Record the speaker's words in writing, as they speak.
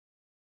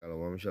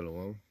Shalom,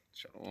 shalom.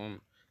 Shalom.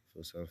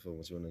 First and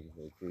foremost, we want to give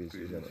all praise,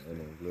 Praise and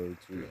honor and glory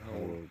to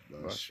Yahweh.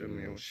 Yahweh, Bashem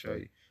Bashem, Shai,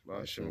 Yahushai.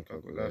 Bashem Bashem,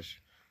 Kakulash.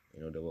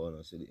 Kakulash. The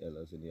honor to the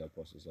elders and the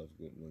apostles of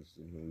greatness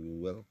in whom you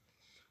well.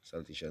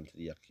 Salutation to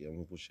the Yaki, and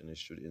we pushing this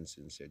truth in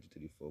sincerity to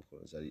the four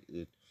corners of the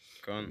earth.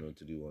 Con.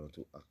 To the one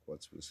to act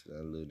what's listening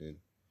and learning,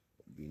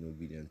 being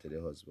obedient to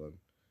the husband.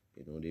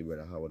 The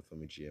brother Howard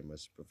from the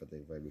GMS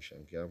Prophetic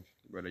Vibration Camp.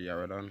 Brother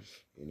Yaradan.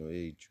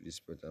 Through the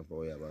spirit and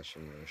power of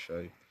Bashem,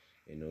 Shai.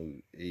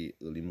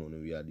 Early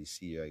morning we are the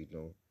sea right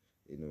now.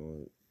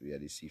 We are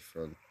the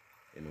seafront.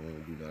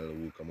 Doing all the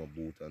work on my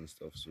boat and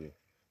stuff. So,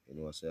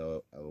 I say I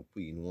will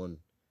put in one,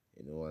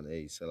 and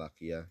hey,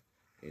 Salakia,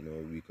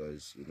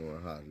 because,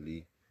 I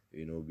hardly,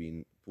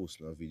 been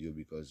posting a video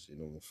because,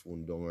 my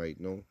phone down right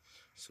now.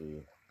 So,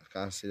 I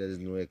can't say there's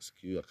no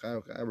excuse. I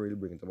can't really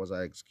bring it up as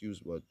an excuse,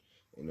 but,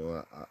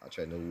 I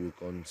try to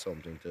work on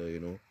something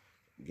to,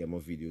 get my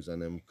videos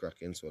and them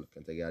cracking so I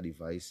can take a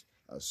device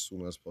as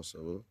soon as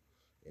possible,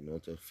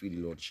 to feel the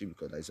Lordship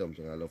because that's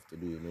something I love to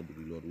do, do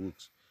the Lord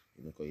works,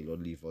 because the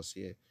Lord leave us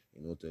here,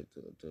 to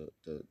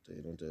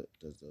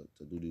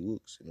do the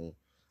works,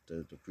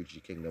 to preach the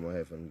kingdom of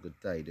heaven, good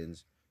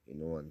tidings,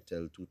 and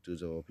tell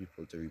two-thirds of our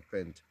people to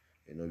repent,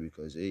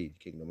 because hey, the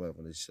kingdom of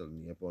heaven is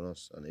suddenly upon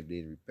us, and if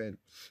they repent,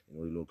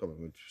 the Lord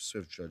come with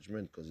swift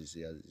judgment, because he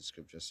say, as the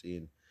scripture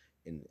saying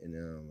in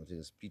I think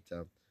it's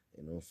Peter,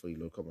 for the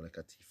Lord come like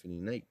a thief in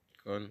the night.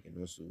 Con.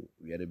 So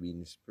we had to be in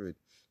the spirit,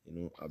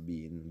 of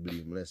being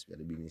blameless. We had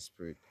to be in the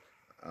spirit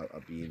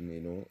of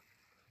being,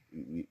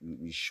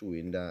 we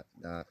showing that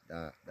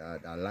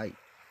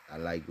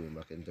light going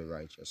back into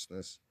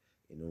righteousness.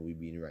 We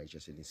being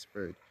righteous in the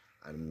spirit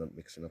and not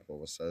mixing up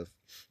ourselves,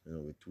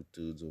 with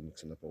two-thirds or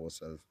mixing up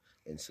ourselves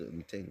in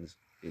certain things,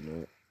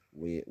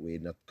 we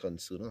not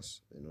concern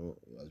us,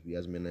 as we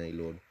as men and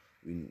Lord,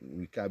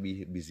 we can't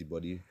be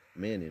busybody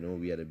men,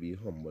 we had to be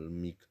humble,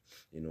 meek,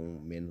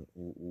 men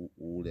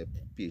who their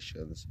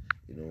patience,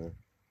 you know,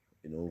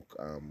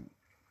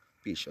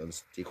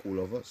 patience take hold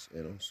of us,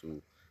 So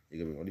you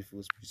can bring on the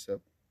first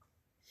precept.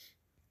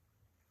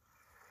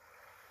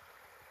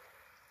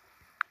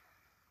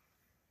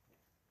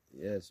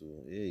 Yeah, so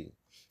hey,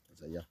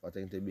 it's a yapa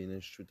thing to be in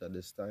the street at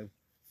this time.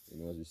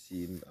 As we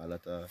seen a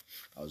lot of,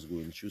 I was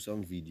going through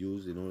some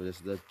videos,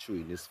 just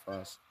showing this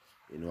fast.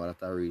 A lot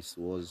of race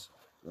was,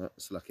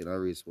 slacking a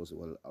race was,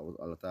 well, a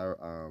lot of,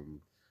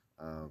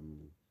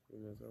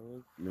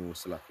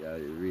 slack, yeah,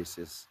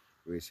 races,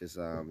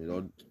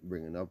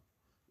 bringing up,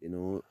 you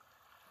know,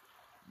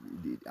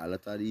 a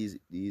lot of these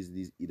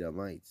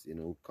Edomites,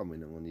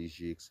 coming on these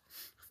jakes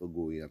for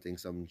going. I think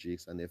some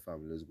jakes and their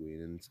families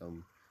going, and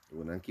some they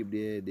wanna keep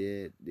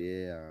their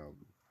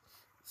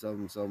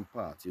some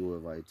party,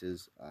 whoever it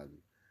is,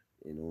 and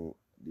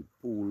the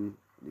pool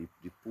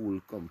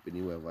company,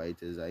 whoever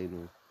it is, I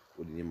know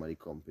what the name of the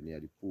company or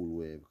the pool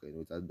where, because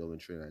it has down in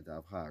Trinidad, it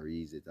have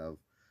Harry's, it have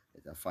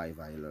Five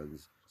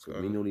Islands. So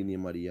me know the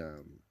name of the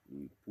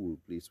pool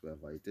place,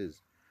 wherever it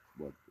is.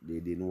 But they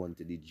didn't want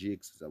the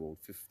jakes, it's about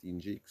 15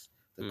 jakes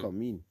to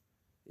come in,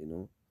 you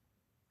know.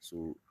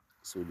 So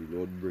the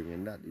Lord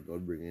bringing that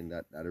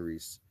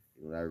race,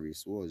 that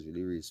race war is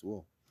really race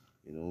war,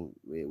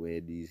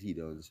 where these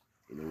heathens,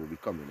 will be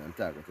coming and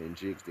targeting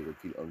jakes. They will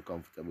feel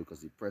uncomfortable because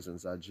the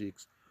presence of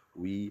jakes,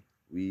 the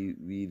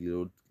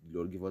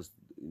Lord give us,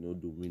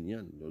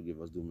 dominion. The Lord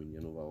give us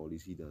dominion over all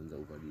these heathens,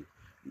 over the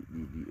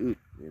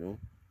earth,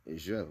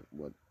 Israel.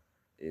 But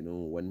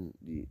when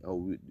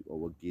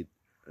our gate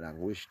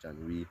languished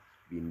and we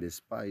being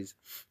despised,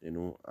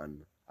 and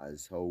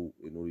as how,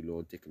 the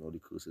Lord taking all the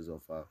curses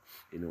of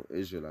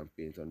Israel and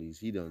paint on these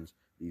heathens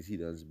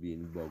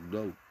being bugged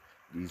out,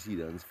 these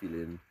heathens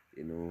feeling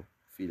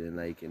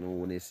like,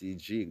 when they see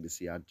Jake, they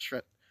see a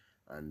threat,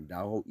 and that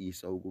how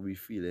Esau will be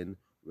feeling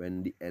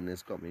when the end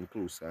is coming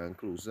closer and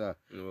closer.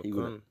 He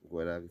gonna go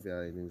ahead, if you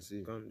have anything to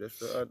say. Con. Just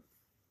to add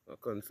a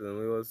concern,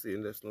 we were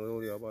saying there's no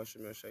only about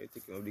Bashem Yahushai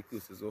taking of the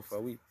curses off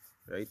of we,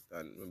 right?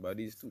 And remember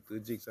these two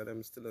jigs and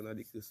them still under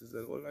the curses,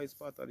 and all that is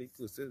part of the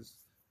curses.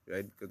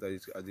 Right,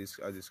 because as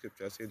the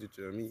scripture says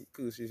to me,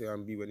 curses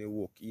can be when you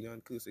walk in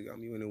and curses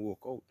can be when you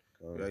walk out.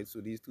 Right, so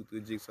these two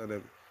jigs and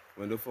them,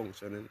 when they're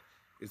functioning,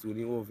 it's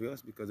only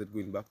obvious because it's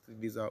going back to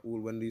these are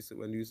old when they used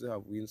to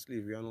have we in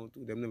slavery and all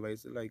too. Them never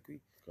used to like we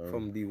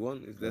from the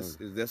one. It's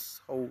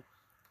just how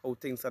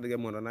things start to get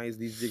modernized.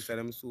 These jigs and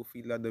them so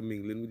feel like they're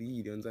mingling with the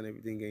heathens and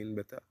everything getting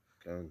better.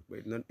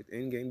 But it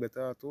ain't getting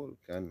better at all.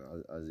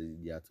 As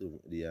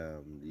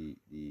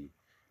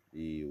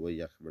the what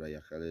Brother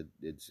Yakale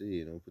did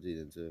say, put it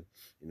into,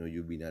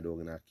 you being a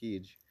dog in a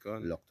cage,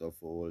 locked up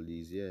for all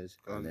these years,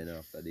 and then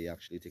after they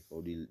actually take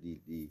out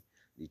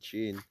the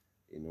chain,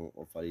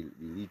 off of the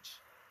leech,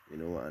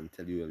 and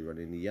tell you you're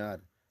running in the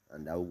yard,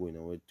 and that will going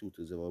on with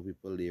two-thirds of our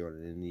people, they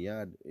running in the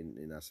yard,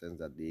 in a sense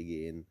that they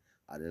gain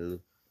a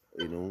little,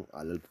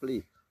 a little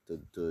play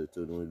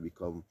to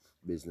become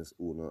business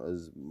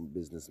owners,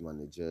 business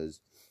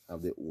managers,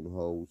 have their own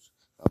house,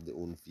 have their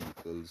own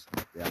vehicles.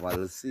 They have a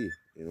little say,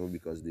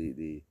 because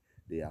they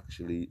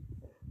actually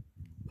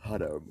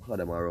had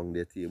them around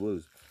their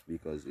tables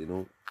because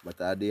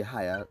but they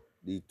hire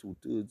the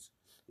 2/3,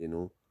 you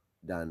know,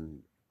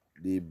 than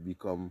they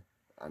become,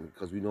 and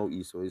because we know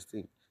Esau is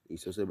thing.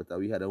 Esau said, but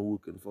we had them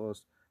working for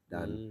us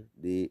than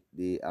Mm.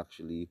 they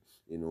actually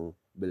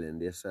building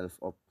themselves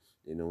up,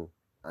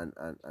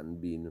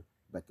 and being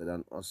better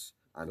than us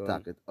and Done.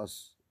 target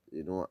us,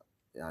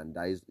 and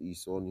that is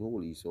Esau and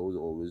whole. Esau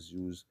always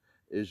use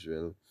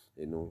Israel,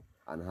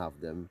 and have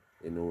them,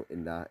 in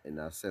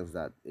that sense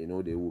that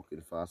they're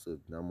working for a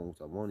certain amount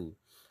of money,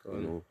 you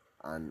Done. know,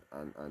 and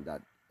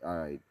that, all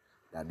right,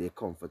 that they're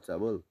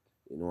comfortable,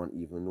 and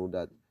even though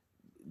that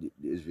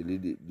it's really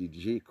the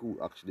Jake who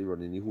actually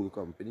running the whole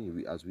company,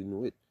 as we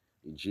know it.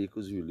 The Jake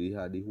who's really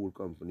had the whole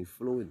company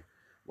flowing.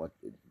 But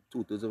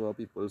 2/3 of our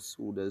people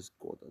so just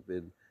caught up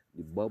in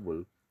the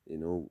bubble,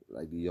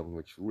 like the young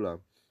rich ruler,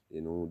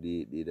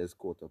 they just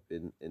caught up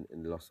in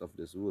loss of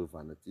this world,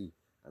 vanity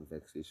and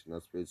vexation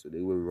of spirit. So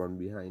they will run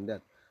behind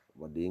that.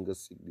 But they ain't gonna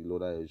seek the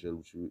Lord of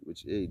Israel,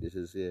 which hey, this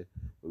is here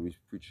where we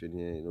preaching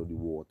here, the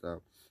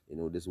water,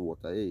 this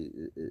water, hey,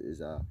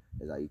 is a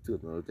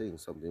eternal thing,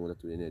 something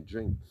that you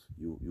drink,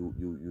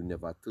 you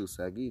never thirst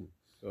again.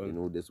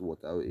 Done. This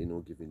water,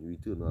 giving you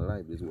eternal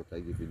life. This water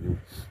giving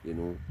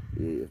you,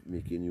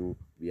 making you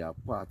be a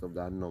part of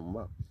that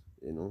number,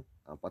 and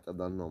part of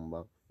that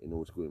number,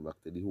 it's going back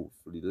to the hope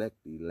for the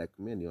elect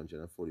men, the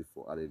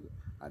 144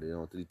 added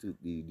on to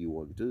the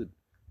 1/3,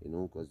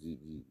 because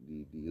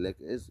the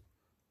elect is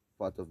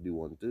part of the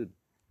 1/3,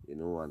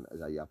 and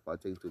as a yapa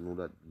thing to know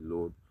that the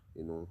Lord,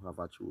 have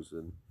a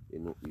chosen,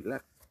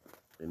 elect,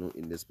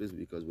 in this place,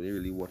 because when you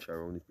really watch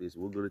around the place,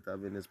 we're going to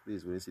have in this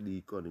place, when you see the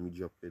economy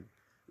dropping,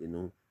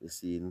 you're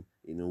seeing,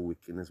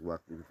 wickedness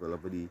working people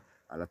over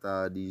a lot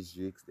of these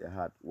jakes, they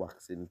had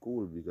waxing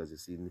cold because you're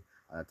seeing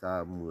a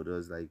lot of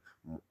murders, like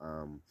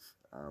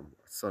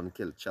son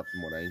killed, chopped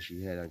mother in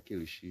she head and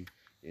kill she,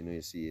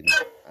 you're seeing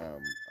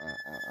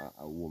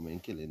a woman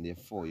killing their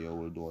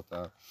 4-year-old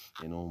daughter,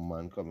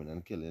 man coming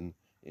and killing,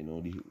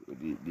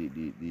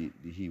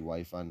 the he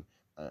wife and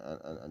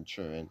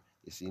children.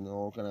 You see,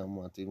 all kind of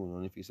mad thing going on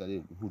in the face of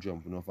who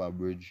jumping off a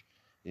bridge,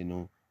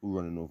 who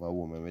running over a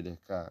woman with a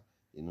car,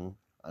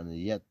 and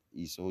yet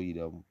he saw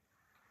them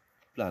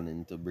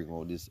planning to bring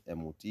out this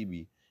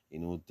MOTB,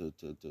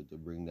 to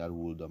bring that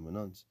whole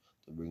dominance,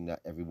 to bring that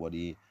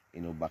everybody,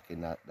 back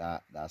in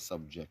that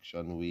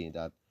subjection way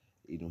that,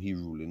 he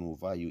ruling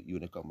over you. You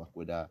wanna come back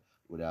with a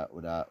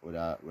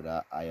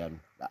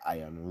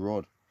iron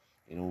rod,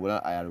 with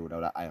an iron rod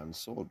or an iron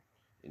sword,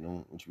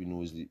 which we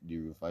know is the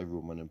revived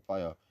Roman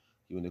Empire.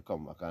 You wanna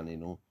come back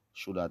and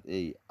show that,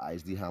 hey, I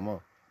is the hammer,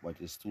 but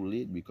it's too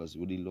late, because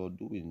what the Lord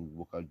do in the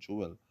book of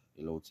Joel,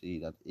 the Lord say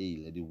that,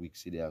 hey, let the weak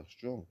say they are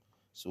strong.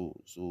 So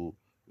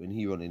when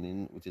he running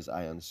in with his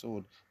iron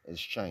sword, as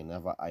China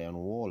have an iron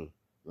wall,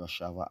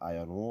 Russia have an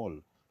iron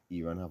wall,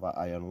 Iran have an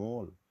iron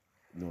wall,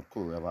 North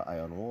Korea have an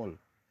iron wall,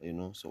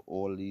 So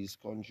all these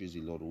countries,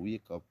 the Lord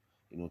wake up,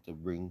 to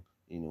bring,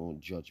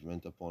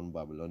 judgment upon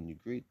Babylon the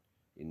Great,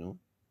 you know.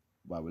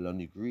 Babylon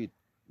the Great,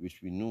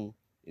 which we know,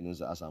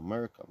 as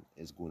America,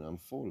 is going to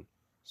unfold.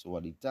 So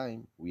at the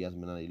time, we as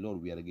men of the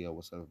Lord, we had to get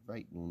ourselves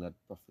right, knowing that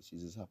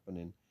prophecies is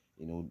happening,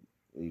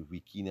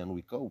 week in and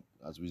week out,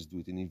 as we do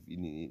it in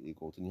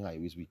the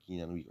highways, week in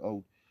and week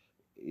out,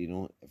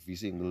 every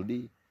single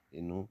day,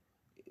 you know,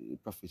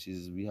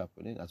 prophecies will be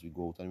happening as we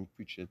go out and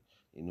preach it,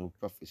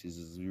 prophecies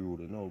is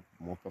rolling out,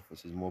 more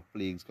prophecies, more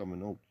plagues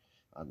coming out.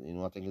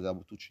 And I think it's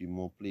about 2, 3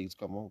 more plagues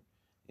come out.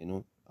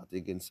 I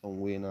think in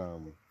some way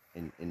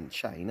in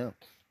China,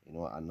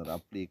 another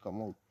plague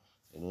come out.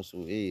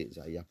 So hey, it's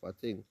a yappa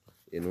thing,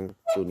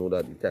 So know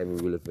that the time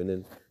we living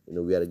in,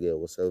 we gotta get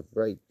ourselves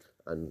right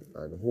and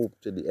hope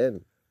to the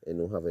end,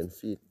 having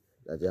faith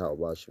that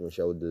Yahweh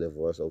Shemashah will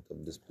deliver us out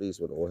of this place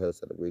when all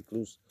hell's at a break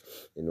loose,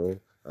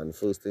 And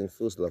first thing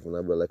first, love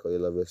your neighbor like how you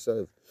love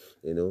yourself,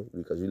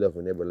 because you love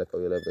your neighbor like how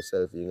you love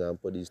yourself. You can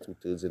put these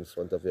 2/3 in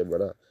front of your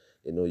brother,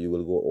 you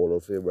will go all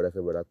of your brother if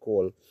your brother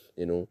call,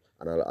 and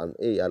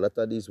hey, a lot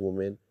of these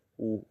women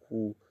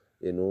who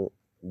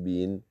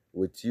being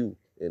with you,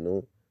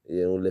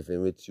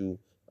 living with you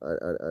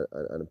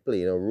and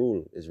playing a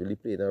role, is really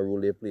playing a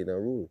role. They're playing a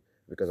role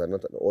because a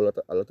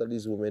lot of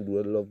these women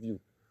do love you.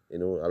 A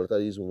lot of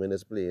these women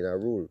is playing a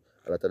role.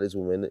 A lot of these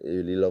women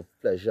really love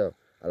pleasure.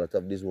 A lot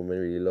of these women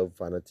really love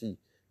vanity.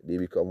 They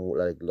become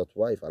like Lot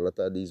wife. A lot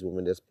of these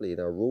women just playing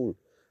a role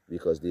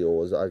because they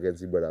always are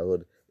against the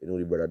brotherhood.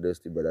 The brother this,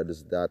 the brother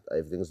this, that.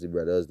 Everything's the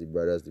brothers, the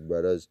brothers, the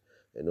brothers.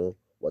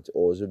 But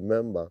always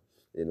remember,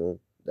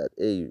 that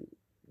hey,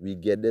 we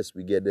get this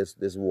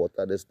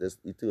water, this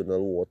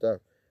eternal water.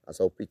 That's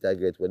how Peter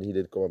get when he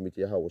did come and meet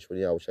your house. When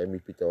your house I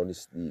meet Peter on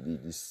this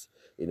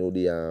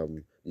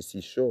the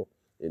seashore.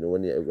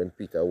 When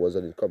Peter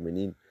wasn't coming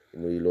in,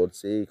 the Lord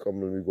say,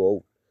 come and we go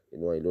out. The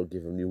Lord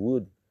give him the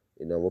word.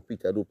 What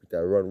Peter do,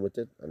 Peter run with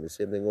it. And the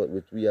same thing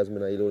with we as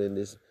men, in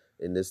this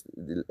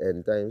the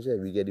end times, yeah,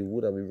 we get the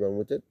word and we run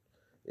with it.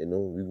 We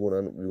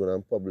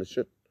gonna publish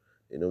it.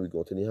 We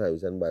go to the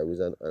highways and byways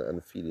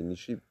and feeding the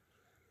sheep.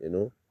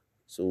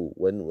 So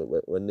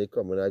when they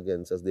coming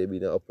against us, they be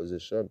in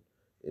opposition,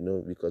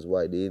 because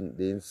why? They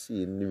ain't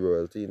seeing the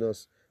royalty in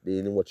us. They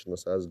ain't watching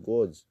us as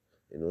gods,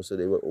 so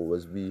they will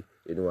always be,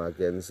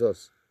 against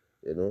us,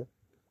 you know.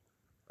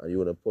 And you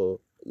wanna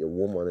put your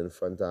woman in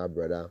front of her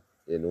brother,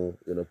 you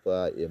wanna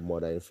put your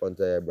mother in front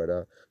of your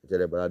brother, you tell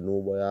your brother, no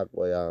boy,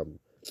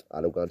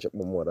 I don't gonna check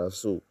my mother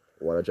so,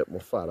 I wanna check my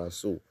father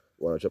so, I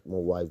wanna check my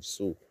wife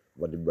so.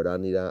 But the brother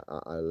need a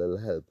little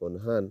help on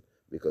hand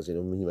because he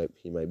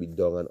might be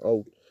down and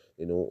out,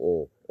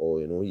 or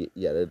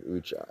he had to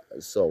reach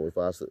somewhere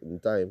for a certain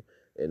time,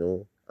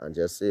 and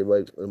just say,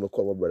 well, let me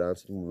call my brother and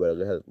see my brother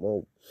can help him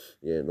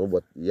out.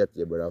 But yet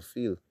your brother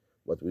feel.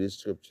 But with the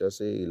scripture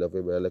say, you love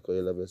your brother like how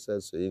you love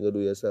yourself. So you ain't gonna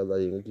do yourself that,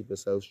 you ain't gonna keep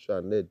yourself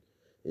stranded.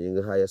 You ain't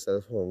gonna have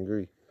yourself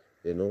hungry,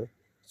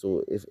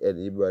 So if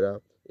any brother,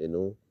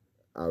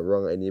 are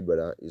wrong any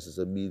brother, it's just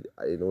to be,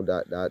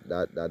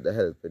 that the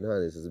helping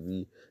hand is just to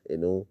be,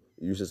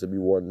 you supposed to be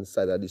one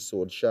side of the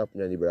sword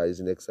sharpening and the brother is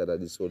the next side of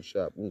the sword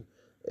sharpening.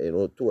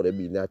 Two of them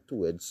being that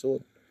two-edged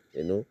sword,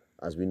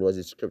 as we know as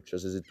the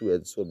scriptures is a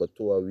two-edged sword, but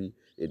two are we,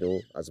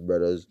 as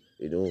brothers,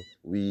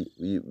 we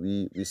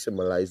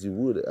symbolize the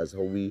word as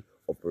how we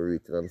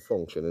operating and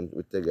functioning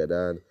with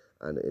together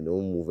and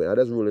moving. I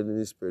just rolling in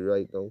the spirit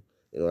right now.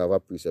 I have a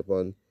precept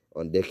on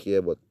deck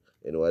here, but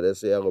I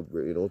just say I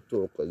go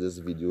talk because this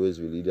video is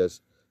really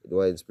just an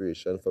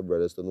inspiration for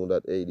brothers to know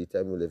that hey, the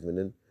time we're living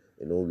in,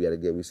 we gotta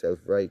get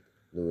ourselves right,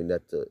 knowing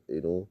that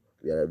we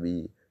gotta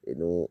be,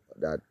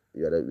 that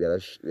we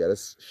gotta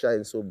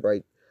shine so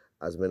bright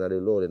as men of the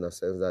Lord in a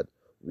sense that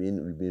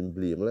we've been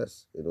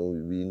blameless,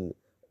 we've been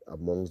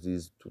amongst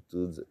these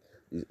two-thirds,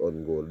 these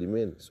ungodly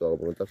men. So I'm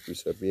going to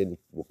precept here in the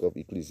book of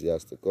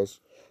Ecclesiasticus,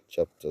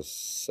 chapter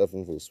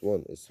 7, verse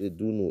 1. It says,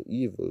 do no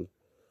evil,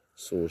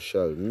 so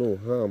shall no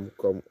harm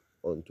come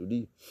unto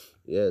thee.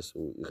 Yeah,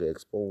 so you can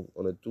expound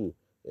on it too,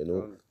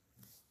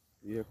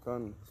 Yeah,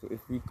 can. So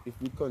if we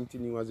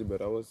continue as the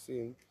brother was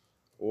saying,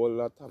 all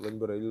that having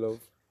brotherly love,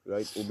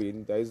 right,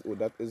 obeying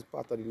that is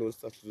part of the Lord's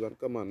statutes and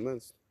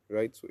commandments,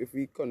 right? So if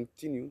we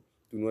continue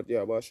to not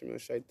Yahweh and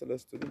Shai tell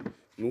us to do,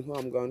 no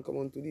harm gonna come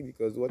unto thee,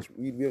 because what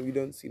we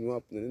don't see no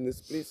happening in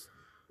this place,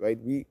 right?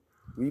 We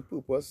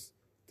purpose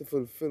to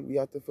fulfill, we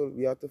have to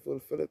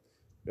fulfill it,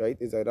 right?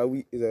 Is either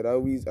we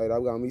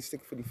gonna be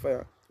sick for the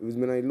fire. If it's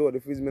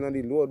men of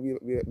the Lord,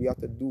 we have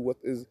to do what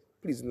is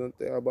pleasing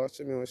unto Yahweh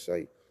and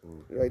Shai.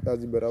 Right,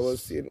 as the brother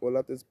was saying, all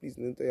that is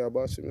pleasing unto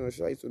Yahweh and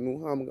Shai, so no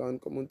harm gonna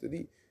come unto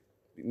thee.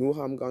 No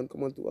harm gonna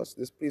come unto us.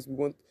 This place we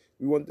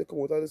want to come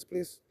out of this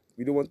place.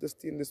 We don't want to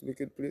stay in this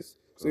wicked place.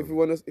 So if we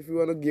wanna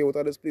get out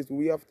of this place, what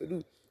we have to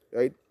do,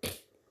 right?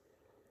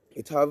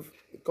 It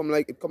come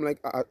like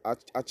a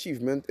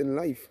achievement in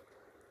life,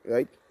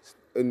 right?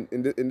 In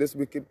this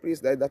wicked place,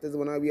 that is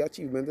one of the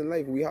achievement in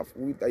life.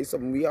 That is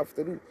something we have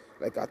to do,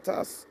 like a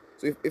task.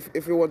 So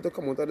if we want to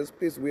come out of this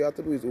place, we have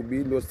to do is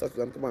obey Lord's statutes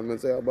and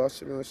commandments about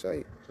Shema and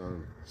Shai.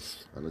 And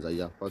as a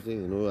yapa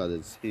thing, as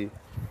it say,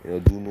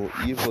 do no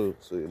evil.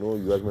 So,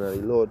 you as man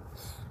of the Lord,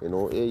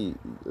 hey,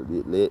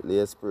 let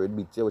your spirit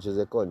beat you, which is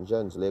a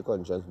conscience. Let your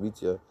conscience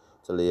beat you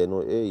to let you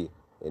know, hey,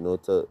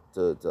 to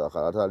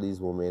all these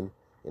women,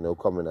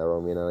 coming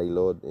around me and the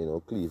Lord,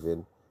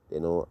 cleaving,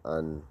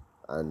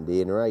 and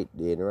they ain't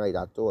right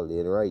at all. They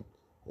ain't right,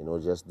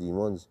 just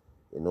demons,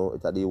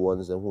 it's are the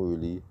ones them who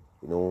really,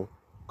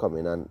 come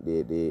in and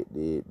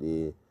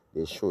they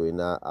showing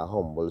a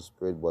humble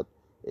spirit, but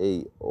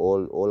hey,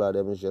 all of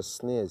them is just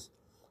snares.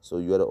 So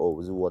you gotta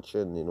always be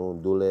watching,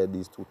 don't let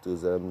these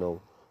two-thirds them know,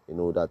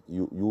 that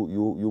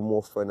you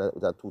more friend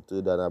with that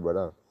two-third than a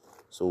brother.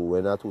 So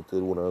when that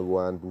two-third wanna go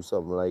and do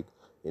something like,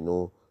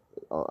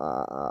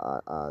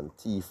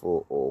 thief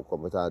or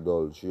commit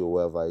adultery or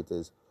whatever it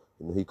is,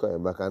 he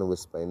coming back and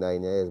whisper in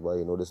 9 years, but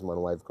this man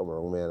wife come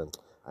around, man,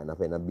 and I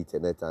paying a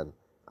beating it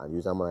and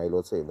you man I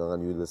Lord say,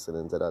 and you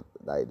listening to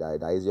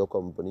that is your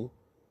company,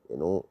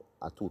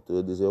 a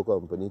two-thirds is your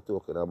company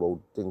talking about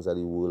things of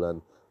the world,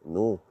 and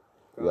you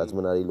as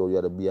man of the Lord, you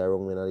have to be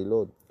around man of the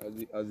Lord. As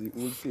the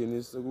old saying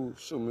is to go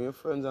show me your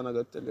friends and I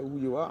gotta tell you who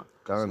you are.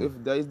 So if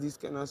there is this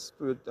kind of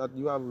spirit that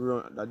you have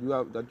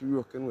that you're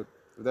working with,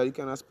 if that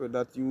kind of spirit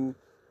that you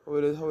how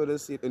it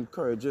is say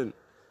encouraging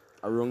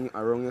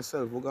around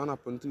yourself, what gonna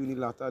happen to you in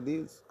the latter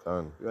days?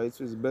 Right?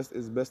 So it's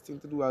best thing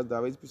to do, as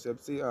David's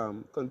precept say,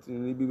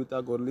 continually be with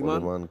a godly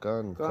man.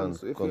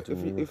 So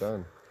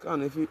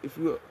if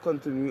you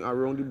continue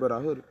around the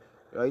brotherhood,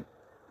 right?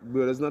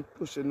 Brothers not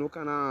pushing no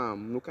kind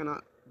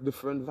of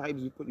different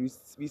vibes.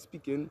 We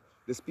speaking,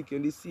 they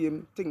speaking the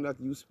same thing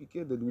that you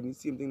speaking, they doing the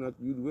same thing that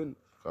you doing.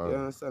 You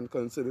understand?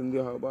 Considering the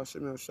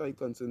Habashim and Shai,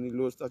 considering the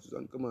law, statutes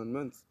and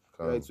commandments.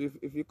 Right, so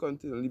if you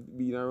continually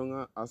being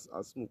around a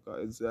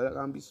smoker, there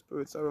can be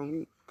spirits around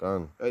you.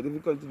 Right, if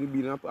you continue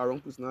being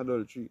around person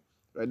adultery,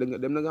 right,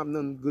 them not have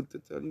nothing good to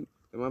tell you.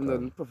 Them have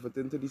nothing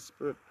profiting to the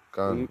spirit.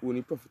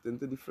 Only profiting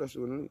to the flesh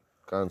only.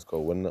 Cause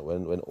when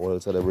all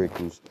celebrate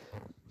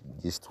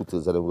these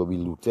two-thirds are going to be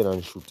looting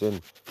and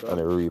shooting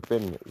and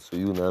raping. So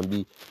you now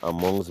be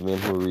amongst men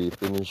who are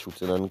raping and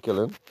shooting and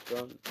killing,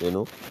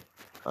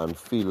 and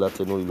feel that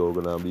you're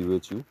going to be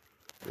with you.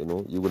 You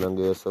know, you're gonna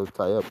get yourself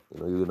tied up. You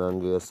know, you're gonna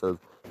get yourself.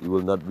 You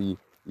will not be.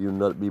 You will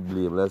not be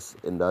blameless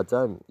in that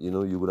time. You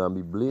know, you're gonna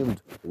be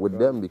blamed with Gone.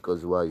 them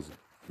because why?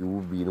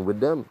 You been with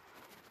them.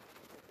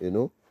 You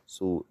know,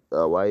 so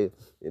why?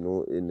 You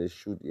know, in the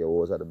shoot, you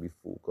always had to be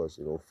focused.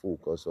 You know,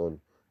 focus on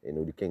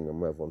the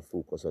kingdom of heaven.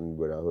 Focus on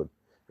brotherhood.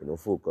 You know,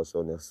 focus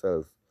on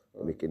yourself.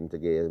 Making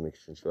together,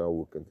 making sure you're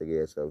working to get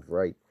yourself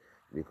right.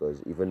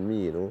 Because even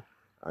me, you know,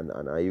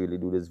 and I really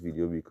do this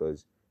video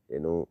because you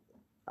know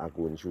I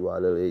going through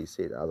all of it.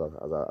 Say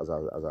as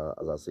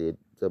I said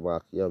to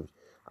Mark Yams,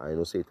 I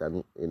know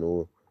Satan,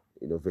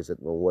 visit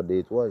me what day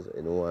it was,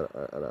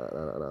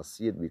 and I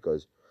see it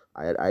because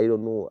I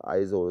don't know.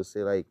 I always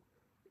say like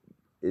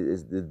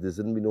it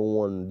doesn't be no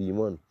one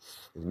demon.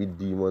 It's be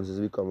demons is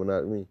be coming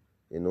at me,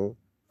 you know,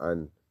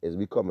 and it's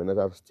becoming at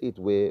a state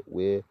where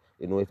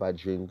if I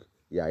drink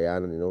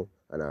yayan,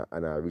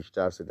 and I reach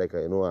that state like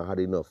I had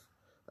enough,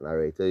 and I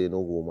ready to go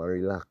home and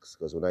relax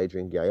because when I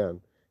drink yayan,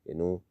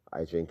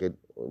 I drink it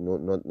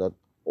not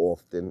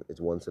often.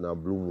 It's once in a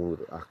blue moon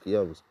with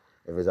Akiyams.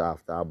 If it's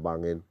after a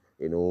banging,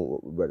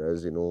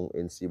 brothers,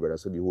 NC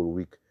brothers, so the whole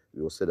week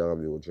we will sit down,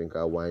 we will drink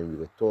our wine, we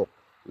will talk,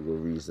 we will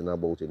reason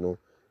about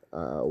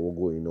what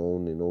going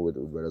on,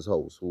 with brothers'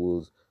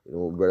 households,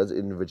 brothers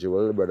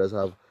individual, brothers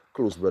have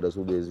close brothers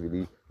who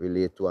basically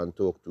relate to and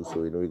talk to, so,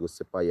 we go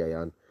sip a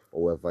yayan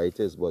or whatever it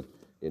is, but,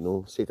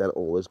 Satan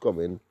always come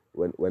in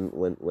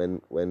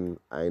when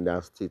I in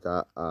that state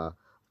a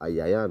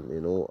yayan,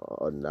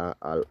 on that,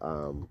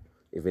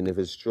 even if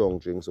it's strong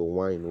drinks or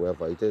wine,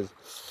 whatever it is,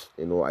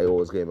 I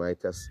always get my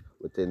test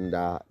within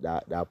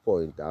that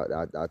point,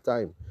 that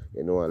time,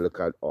 I look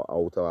at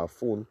out of our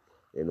phone,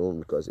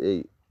 because,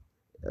 hey,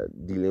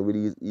 dealing with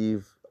these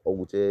Eve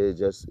out there is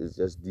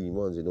just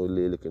demons, they're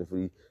looking for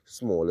the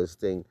smallest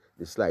thing,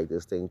 the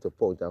slightest thing to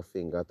point a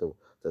finger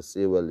to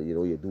say, well,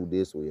 you do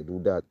this or you do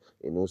that,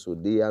 so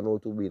they are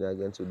not to being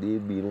against you, they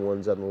being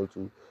ones and all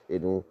to,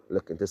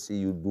 looking to see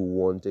you do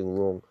one thing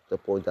wrong to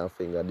point a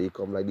finger. They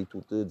come like the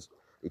two-thirds.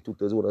 The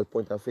two-thirds want to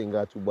point a finger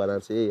at you bad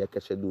and say, hey, I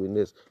catch you doing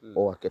this,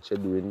 or I catch you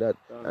doing that.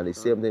 And the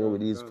same thing with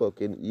these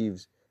fucking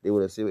Eves. They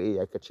want to say, hey,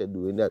 I catch you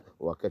doing that,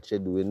 or I catch you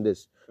doing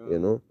this, I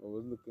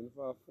was looking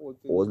for a fault.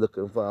 Always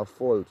looking for a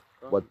fault,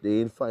 but they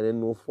ain't finding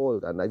no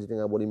fault. And that's the thing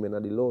about the men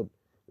of the Lord.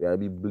 We gotta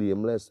be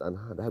blameless, and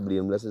that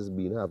blameless is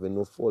being having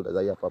no fault. As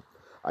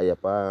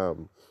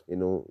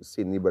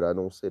saying the brother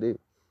don't say it,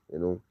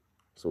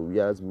 So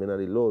we as men of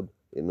the Lord,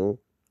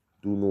 do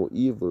no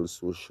evil,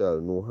 so shall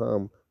no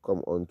harm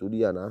come unto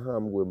thee. And a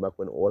harm going back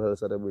when all hell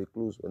started break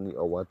loose, when the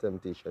hour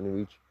temptation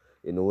reach,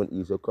 when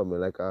evil coming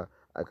like a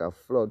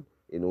flood,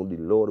 the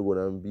Lord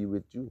gonna be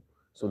with you.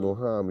 So no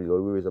harm, the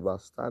Lord will raise up a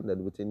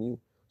standard within you.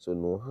 So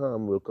no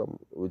harm will come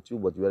with you,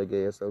 but you gotta get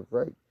yourself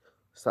right.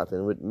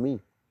 Starting with me,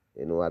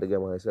 I gotta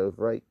get myself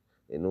right.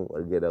 I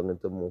get down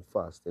into more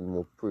fasting,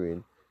 more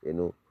praying,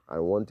 And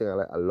one thing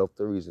I love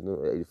to read,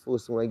 the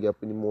first thing when I get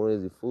up in the morning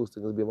is the first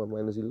thing is be on my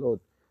mind is the Lord.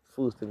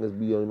 First thing is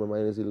be on my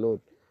mind is the Lord.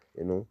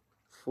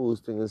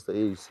 First thing is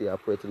to say I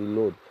pray to the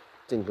Lord,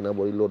 thinking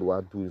about the Lord, what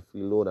I'm doing for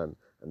the Lord, and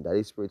that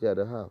is spirit I had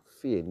to have,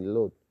 fear in the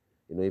Lord.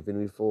 Even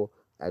before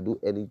I do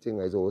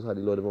anything, I always had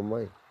the Lord in my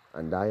mind.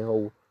 And that's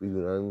how we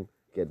gonna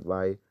get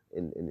by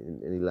in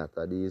the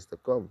latter days to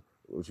come,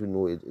 which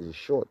it is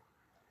short,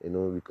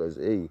 because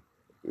hey,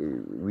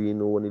 we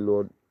know when the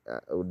Lord,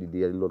 the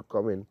day of the Lord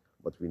coming,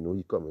 but we know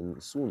He coming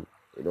soon.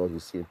 We're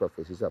seeing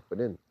prophecies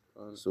happening.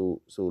 So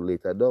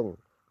later down,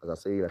 as I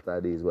say latter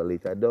days, but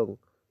later down,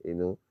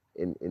 in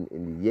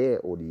the year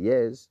or the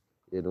years,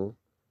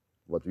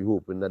 but we're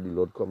hoping that the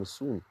Lord comes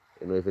soon.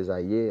 If it's a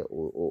year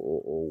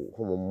or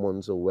how many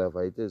months or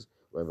wherever it is,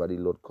 whenever the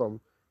Lord come,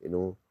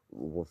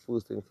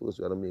 first thing first,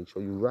 you gotta make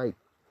sure you're right.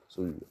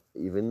 So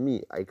even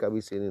me, I can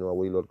be saying,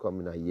 when the Lord come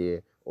in a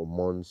year or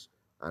months,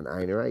 and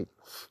I ain't right.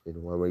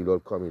 When the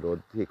Lord come, the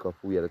Lord take up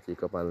who you have to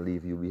take up and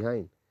leave you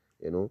behind.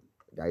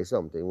 That is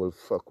something will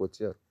fuck with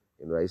you.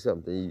 That is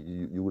something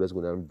you just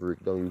gonna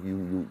break down.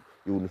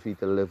 You wouldn't feel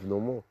to live no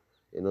more.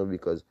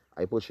 Because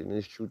I push in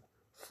this truth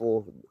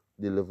for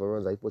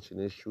deliverance. I push in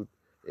this truth,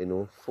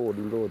 for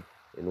the Lord.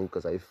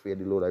 Because I fear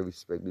the Lord, I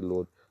respect the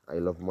Lord. I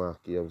love Mark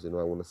Yams, I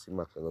want to see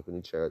Mark up in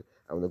the church.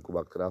 I want to go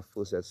back to that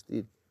first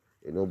state,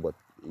 but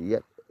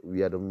yet we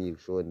have to make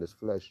sure in this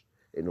flesh,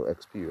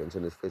 experience,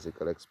 in this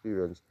physical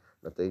experience,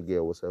 not to get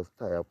ourselves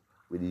tied up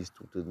with these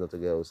two things, not to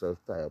get ourselves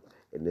tied up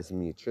in this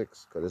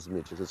matrix, because this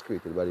matrix is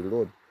created by the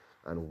Lord.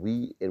 And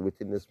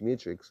within this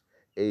matrix,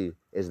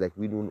 it's like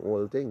we know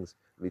all things,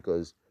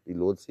 because the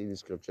Lord says in the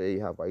scripture, hey,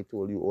 have I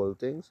told you all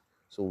things?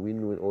 So we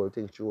know all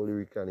things through the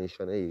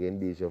reincarnation. Hey, again,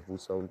 deja vu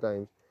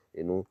sometimes.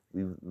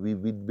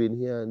 We've been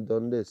here and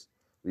done this.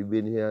 We've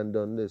been here and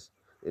done this.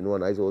 And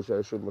I always try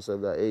to show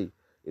myself that, hey,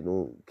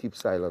 keep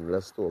silent,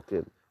 less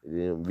talking.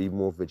 Be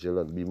more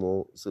vigilant, be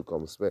more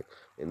circumspect,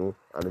 and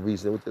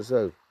reason with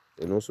yourself.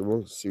 So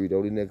we'll see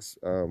down the next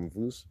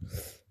verse.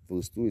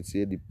 Verse 2, it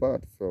says,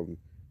 depart from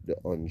the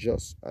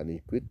unjust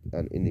and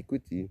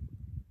iniquity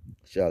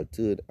shall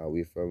turn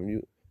away from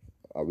you,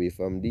 away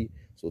from thee.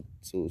 So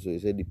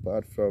it said,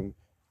 depart from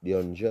the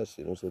unjust,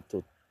 so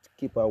to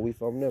keep away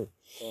from them.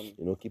 Con.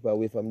 You know, keep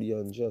away from the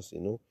unjust.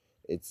 You know,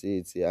 it's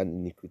an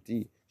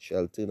iniquity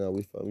shall turn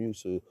away from you.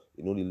 So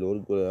you know the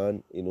Lord go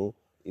and the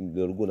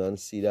Lord go and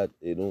see that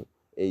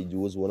hey, you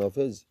was one of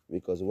His,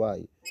 because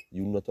why?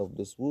 You not of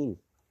this world.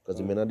 Because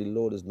the man of the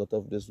Lord is not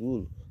of this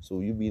world. So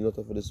you be not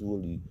of this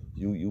world.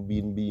 You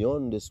being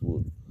beyond this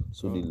world.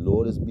 So the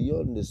Lord is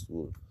beyond this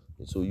world.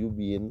 So you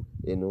being,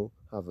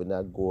 having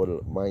that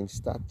God mind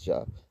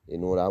stature,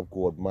 that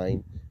God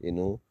mind, in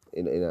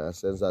a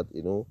sense that,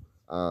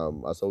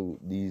 as how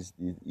these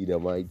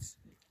Edomites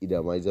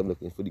are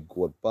looking for the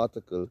God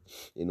particle,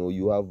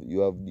 you have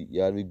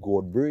the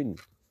God brain,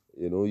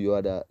 you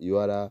are that,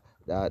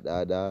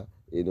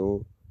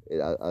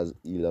 as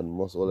Elon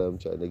Musk, all I'm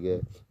trying to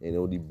get,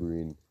 the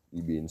brain,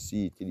 the brain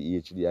C to the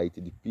H to the I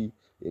to the P,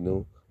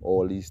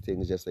 all these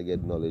things just to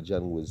get knowledge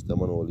and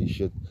wisdom and all this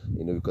shit,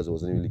 because it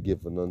wasn't really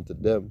given unto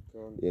them,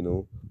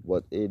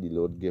 but hey, the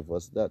Lord gave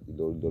us that, the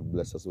Lord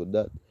bless us with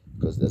that,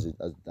 because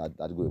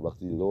that going back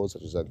to the laws,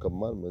 such as and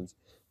commandments,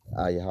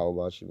 I how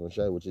about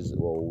Shai, which is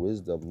all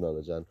wisdom,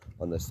 knowledge, and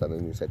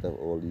understanding inside of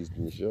all these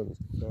nations.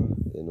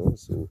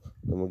 So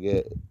let me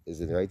get, is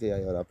it right here?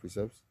 I have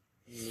precepts.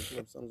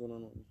 Psalms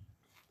 1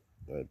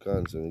 I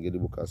can. So we get the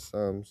book of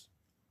Psalms,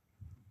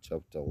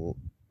 chapter 1,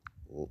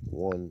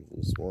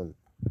 verse 1.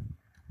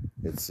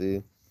 Let's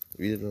see.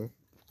 Read it now.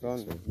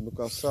 Con. Book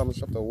of Psalms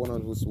chapter 1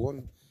 and verse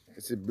 1.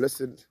 It says,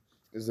 "Blessed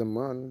is the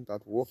man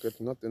that walketh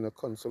not in the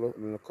counsel of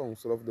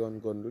the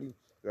ungodly."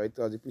 Right,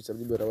 as the precept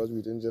the brother was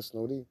reading just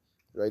now,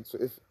 right. So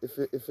if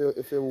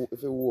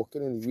you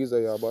walking in the ways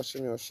of Yahweh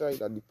Shem Yahshai,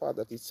 that the path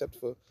that he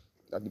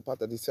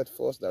set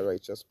for us, the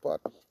righteous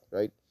path,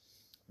 right,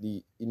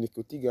 the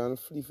iniquity can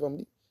flee from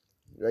thee,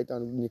 right,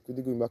 and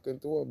iniquity going back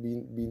into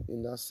being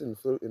in that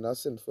sinful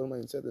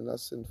mindset, in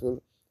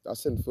that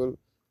sinful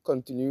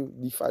continue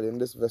defiling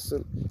this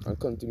vessel and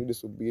continue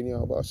disobeying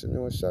Yahweh Hashem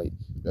Yahushai,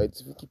 right.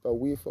 So if we keep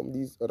away from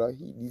these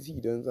these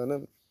heathens and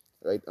them,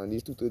 right, and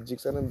these two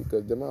jigs and them,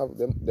 because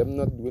them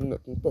not doing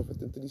nothing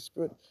profit into the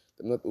spirit,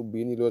 them not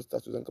obeying the Lord's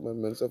statutes and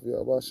commandments of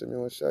Yahweh Hashem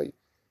Yahushai,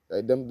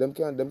 right. Them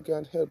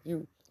can't help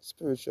you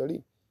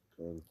spiritually.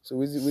 So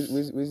where's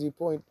the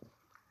point?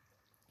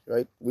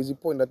 Right? What's the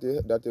point that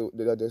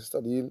they're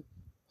studying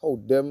how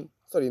them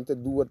studying to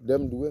do what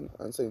them doing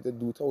and studying to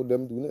do it how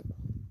them doing it?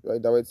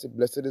 Right? That way it's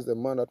blessed is the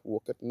man that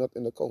walketh not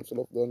in the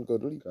counsel of the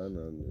ungodly.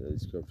 And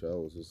scripture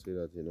also say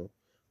that,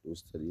 you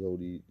study how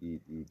the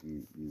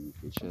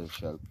nations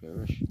shall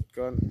perish.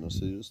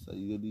 So you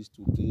study these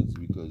two things,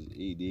 because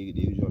hey, they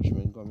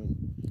judgment coming.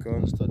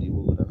 You study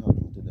what gonna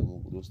happen to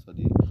them. Don't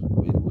study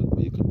where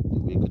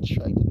you could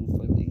try to do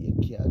for them. You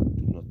can't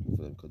do nothing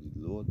for them, because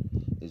the Lord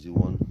is the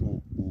one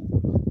who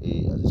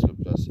as the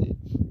scripture say,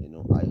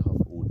 I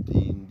have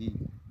ordained thee.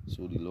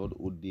 So the Lord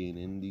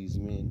ordaining these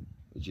men,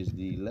 which is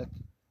the elect,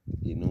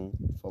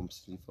 from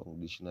the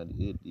foundation of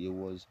the earth. There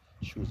was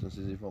chosen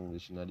since the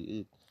foundation of the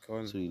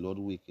earth. So the Lord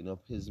waking up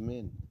his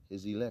men,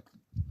 his elect,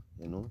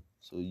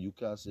 So you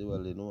can't say,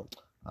 well,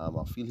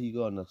 I feel he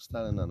got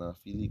understanding and I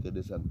feel he got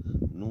this, and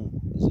no,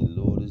 it's the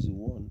Lord is the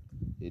one,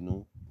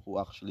 who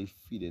actually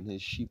feeding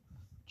his sheep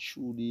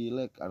through the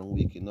elect and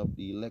waking up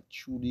the elect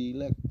through the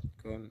elect.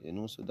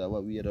 So that why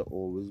we had to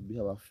always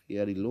have a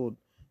fear of the Lord,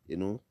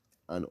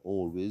 and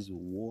always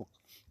walk,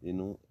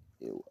 with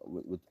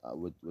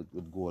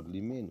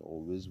godly men,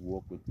 always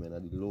walk with men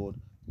of the Lord,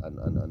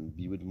 and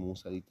be with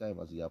most of the time,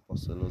 as the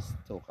apostles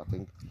talk. I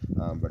think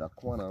Brother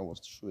Kwana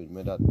was showing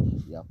me that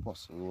the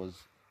apostle was,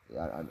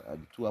 and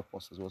the two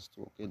apostles was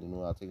talking,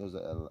 I think it was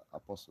the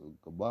apostle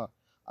Gaba,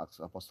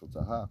 apostle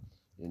Taha,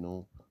 you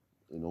know,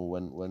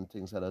 when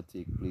things had to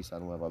take place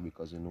and whatever,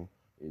 because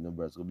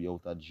brothers could be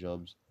out of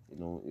jobs,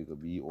 it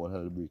could be all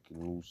hell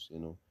breaking loose,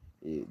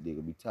 they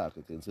could be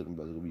targeting certain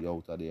brothers could be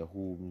out of their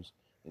homes,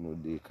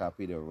 they can't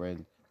pay their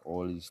rent,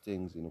 all these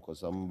things, because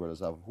some brothers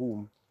have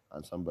home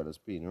and some brothers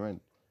paying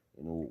rent.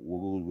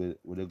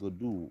 What they gonna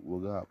do?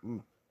 What gonna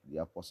happen? The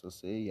apostle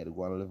say you gotta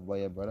go and live by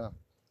your brother,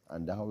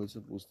 and that's how it's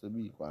supposed to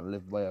be. Go and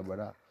live by your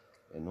brother.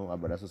 A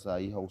brother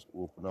society house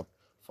open up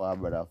for a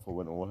brother for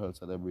when all hell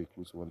started break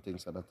loose, when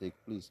things started take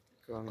place.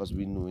 Because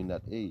we knowing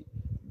that the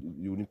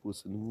only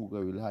person who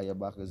can really hire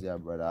back is your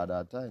brother at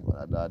that time,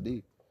 at that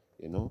day.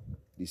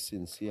 The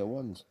sincere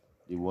ones,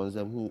 the ones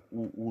them who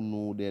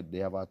know that they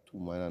have a two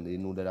mind and they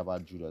know that they have a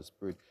Judas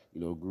spirit,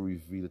 go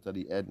reveal it at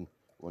the end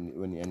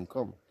when the end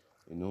come.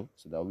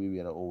 So that way we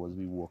are always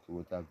be walking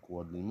with a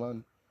godly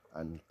man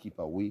and keep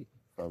away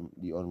from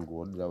the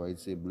ungodly. That why it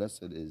say,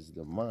 blessed is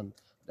the man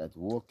that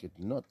walketh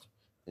not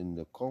in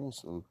the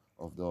counsel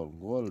of the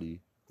ungodly,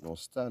 nor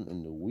stand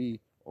in the way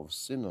of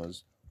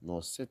sinners,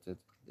 nor sitteth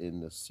in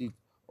the seat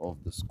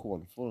of the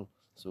scornful.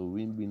 So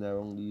we been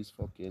around these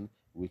fucking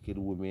wicked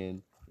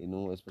women,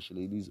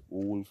 especially these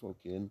old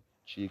fucking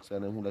chicks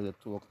and them who like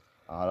to talk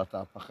a lot of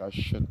pack of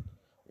shit,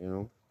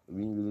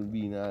 we ain't really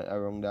been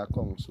around that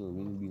council.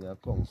 We ain't been a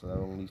council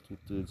around these two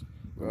thirds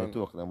when they're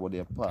talking about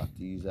their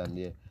parties and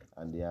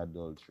their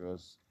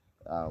adulterous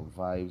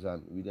vibes,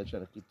 and we just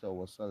trying to keep to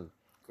ourselves.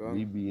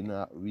 We being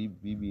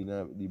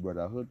the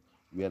brotherhood,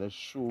 we had to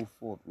show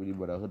forth with the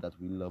brotherhood that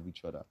we love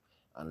each other.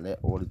 and let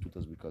all the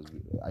tutors, because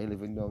I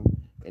living down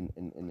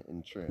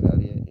in Trinidad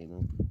here,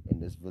 in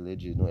this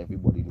village,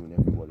 everybody knowing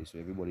everybody. So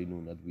everybody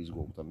knowing that we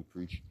go out and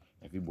preach.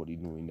 Everybody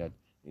knowing that,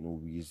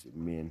 we is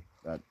men,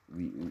 that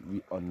we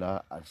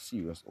under a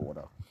serious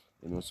order.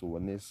 So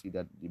when they see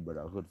that the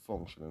brotherhood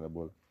functioning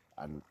about,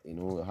 and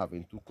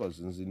having two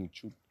cousins in the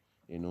troop,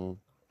 you know,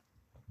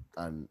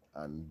 and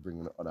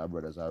bringing other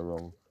brothers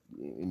around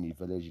in the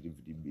village,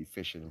 the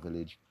fishing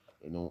village.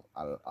 A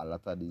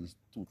lot of these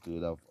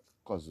two-thirds of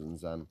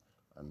cousins and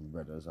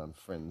brothers and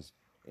friends,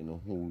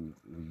 who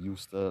we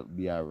used to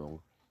be around.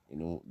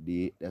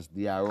 They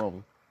are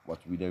around, but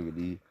we don't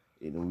really,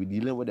 we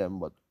dealing with them,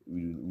 but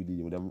we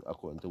dealing with them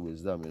according to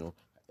wisdom.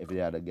 If they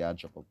had a guy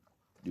drop up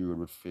the road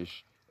with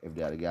fish, if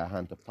they had a guy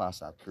hand to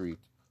pass a crate,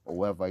 or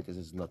whatever it is,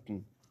 it's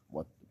nothing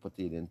but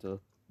pertaining to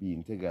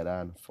being together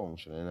and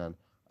functioning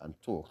and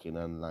talking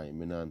and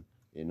liming, and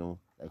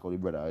like how the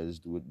brothers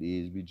do it,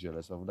 they be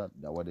jealous of that.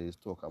 That's what they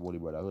talk about the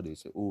brotherhood. They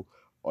say, oh,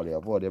 or they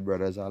have all their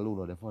brothers alone,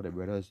 or they have all their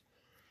brothers.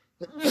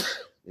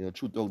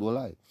 Truth talk don't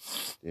lie.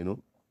 You know,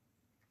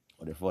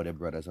 or they for their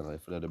brothers, and they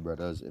for the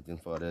brothers, everything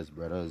for their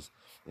brothers.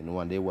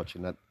 When they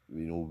watching that,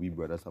 we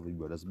brothers have we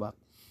brothers back.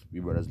 We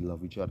brothers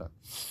love each other.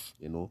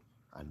 You know,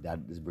 and that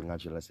is bring a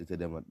jealousy to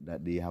them,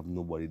 that they have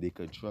nobody they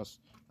can trust,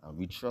 and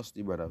we trust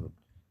the brotherhood.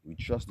 We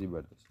trust the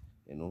brothers.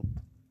 You know,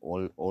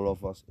 all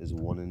of us is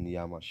one in the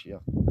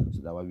Mashiach.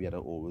 So that why we have to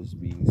always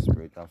be in the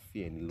spirit of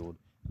fear in the Lord,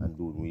 and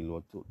do what the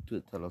Lord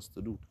to tell us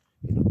to do.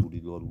 Do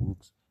the Lord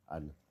works,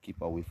 and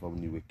keep away from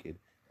the wicked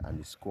and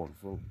the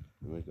scornful.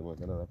 We make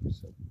another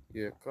episode.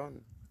 Yeah,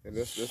 can. And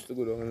just to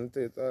go down and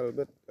take it a little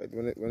bit. Like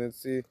when it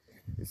say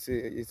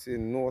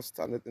no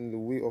standeth in the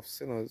way of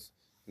sinners,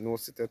 no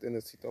sitteth in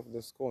the seat of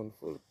the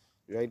scornful.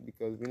 Right?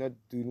 Because we're not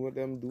doing what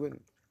them doing.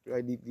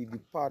 Right? The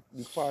part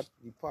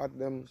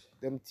them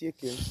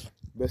taking,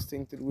 best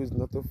thing to do is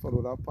not to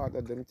follow that part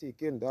that them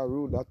taking. That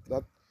rule that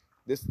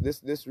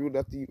this rule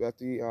that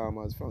the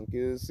as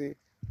Frankie say,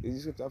 is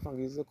this scripture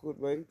Frankie is a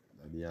quote by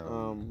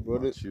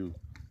brother You.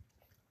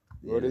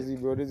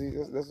 brothers,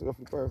 that's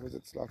roughly paraphrase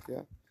it slack,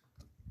 yeah.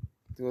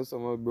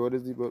 Some of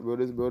brothers the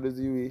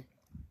way.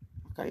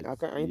 I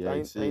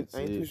ain't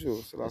too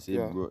sure. So like,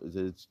 yeah.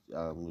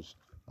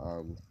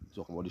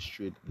 Talking about the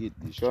straight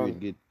Can,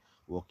 gate,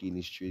 walking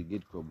the straight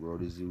gate, because bro,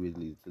 this is way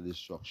lead to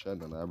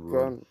destruction, and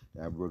can,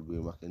 abroad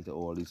going back into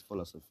all these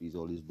philosophies,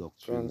 all these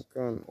doctrines,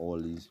 can, all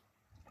these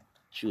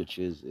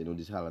churches,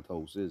 these halal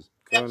houses.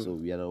 can, So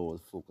we had to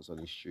always focus on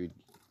the street,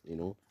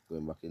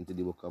 going back into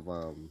the book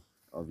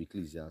of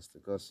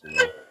Ecclesiasticus,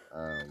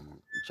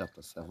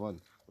 chapter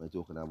 7, we're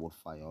talking about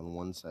fire on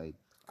one side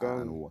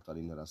and can, water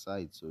on the other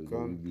side. So we've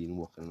can, been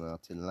walking on a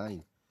thin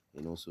line,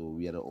 so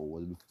we had to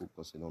always be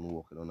focusing on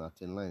walking on a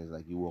thin line. It's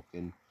like you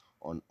walking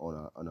on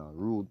a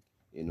road,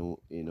 and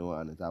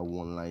it have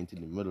one line to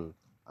the middle,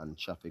 and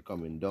traffic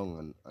coming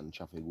down, and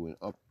traffic going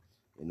up,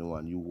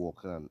 and you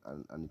walking,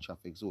 and the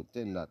traffic so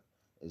thin that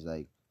it's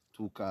like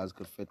two cars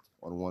could fit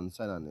on one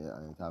side, and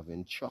it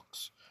having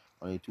trucks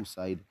on the two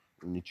side,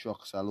 and the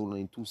trucks alone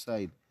on the two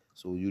side.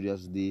 So you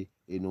just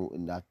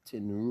in that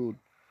thin road,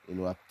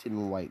 a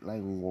thin white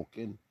line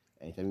walking.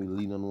 Anytime you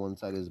lean on one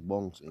side is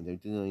bunks, and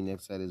everything on the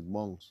next side is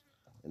bunks.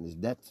 And it's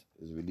death.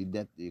 It's really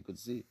death that you could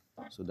see.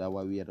 So that's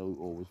why we had to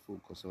always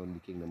focus on the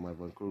kingdom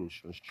of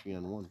Colossians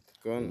 3:1.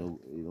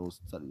 can,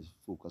 Studies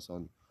focus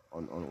on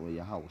where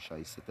Yahweh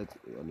shall sit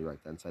on the right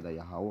hand side of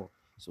Yahweh.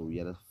 So we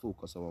had to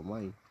focus our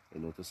mind,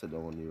 to sit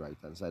down on the right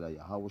hand side of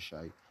Yahweh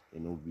Shai,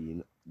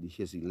 being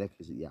his elect,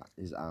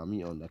 his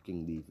army under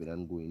King David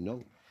and going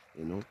down,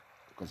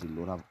 because the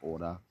Lord have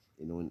order,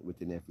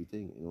 within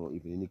everything,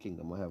 even in the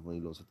kingdom of heaven,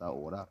 the Lord set out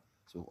order.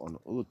 So on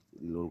earth,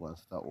 the Lord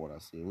wants to start order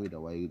same way.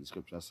 That's why the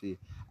scripture say,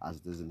 as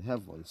it is in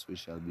heaven, so it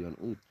shall be on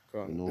earth.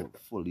 can.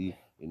 Fully,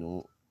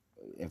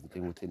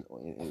 everything within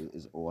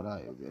is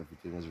order,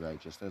 everything is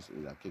righteousness,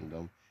 is a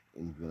kingdom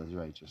in village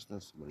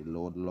righteousness. But the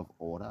Lord love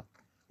order.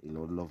 The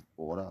Lord love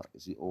order. You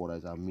see, order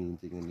is a main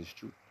thing in this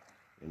truth,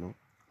 So,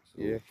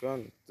 Yeah,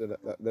 can. So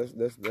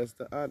that's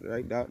the art,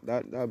 right?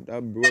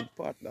 That broad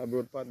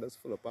part that's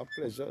full of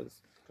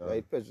pleasures.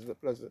 Right? Pleasures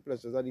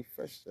are the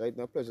fresh, right?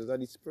 Now pleasures are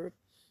the spirit.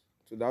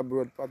 So that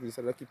broad part we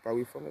decided to keep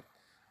away from it.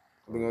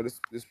 Bring out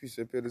this piece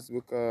of paper, this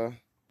book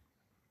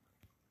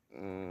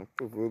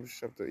Proverbs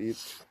chapter 8.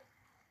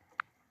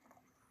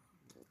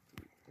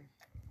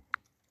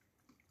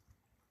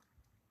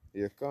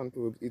 Yeah, can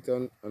Proverbs 8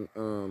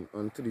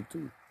 and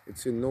 32. It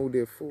says, now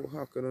therefore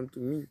hearken unto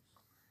me,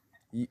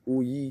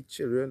 O ye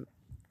children,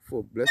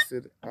 for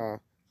blessed are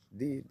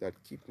they that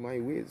keep my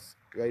ways.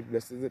 Right?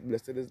 Blessed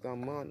is that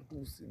man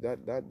who's that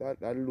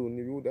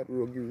lonely road, that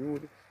rugged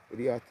road,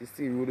 the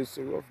artistic road is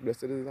so rough.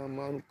 Blessed is that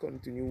man who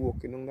continue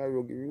walking on that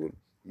rugged road.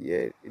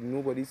 Yeah,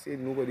 nobody say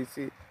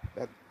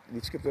that.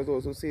 The scriptures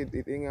also say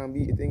it ain't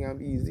gonna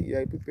be easy.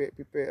 Right?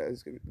 Prepare as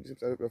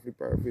scripture roughly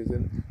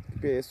paraphrasing,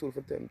 prepare your soul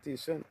for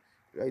temptation.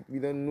 Right? We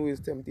don't know his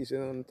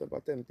temptation, on top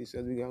of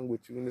temptations we can go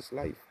through in this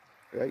life.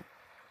 Right?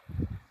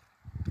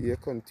 Here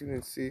continue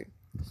and say,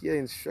 hear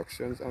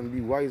instructions and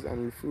be wise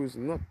and refuse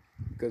not.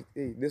 Because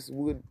hey, this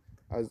word,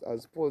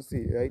 as Paul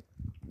say, right?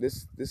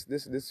 this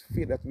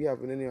faith that we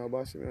have in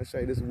Yahweh Shem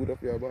Yahshai, this wood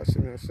of Yahweh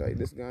Shem Yahshai,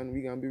 this gun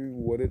we gonna be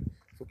rewarded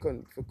for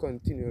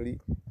continually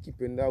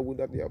keeping that wood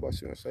that Yahweh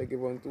Shem Yahshai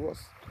give unto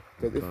us.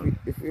 Because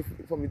if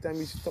from the time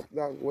we stop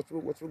that, what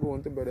we go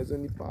on to brothers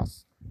in the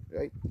past,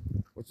 right?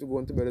 What we go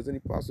on to brothers in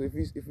the past. So if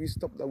we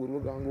stop that, we're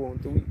gonna go on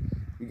to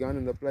we gonna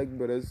end up like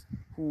brothers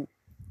who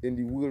in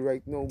the world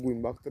right now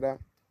going back to that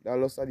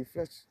lust of the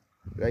flesh,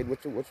 right?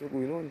 What's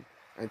going on?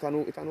 And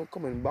it no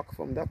coming back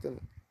from that.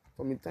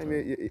 From the time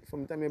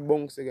you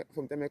bounce again,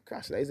 from the time you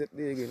crash, that is it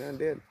there again and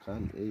then.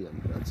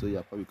 And so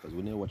yeah, probably because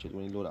when you watch it,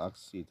 when you Lord ask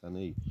Satan,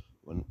 hey,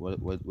 when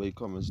it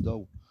comes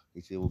down,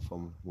 it's able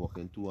from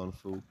walking to and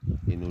fro,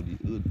 the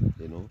earth,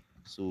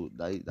 So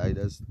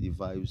that's the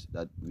vibes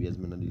that we as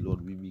men of the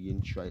Lord we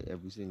begin try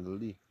every single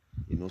day.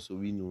 So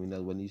we know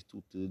that when these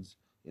 2/3,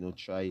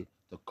 try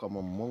to come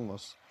among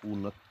us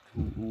who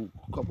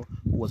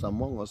was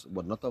among us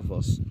but not of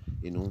us,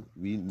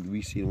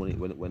 we see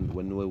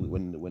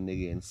when they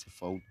get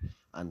sift out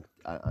and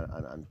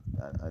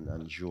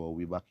draw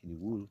we back in the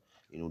wool,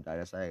 that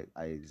is an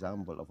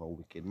example of a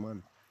wicked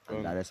man.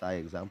 And that is an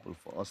example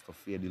for us to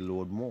fear the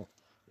Lord more.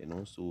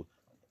 So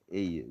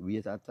hey, we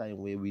at a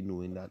time where we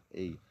knowing that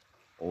hey,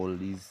 all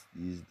these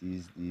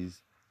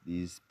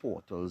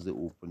portals they're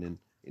opening,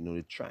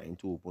 they're trying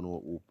to open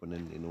or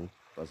opening,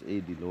 because hey,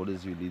 the Lord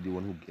is really the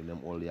one who gave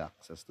them all the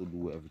access to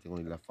do everything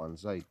on the left hand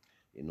side,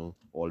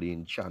 all the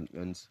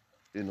enchantments,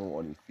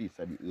 on the face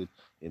of the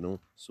earth,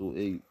 So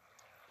hey,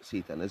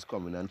 Satan is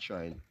coming and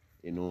trying,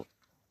 and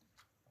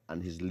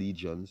his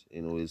legions,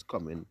 is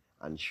coming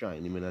and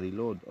trying him in the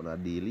Lord on a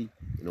daily.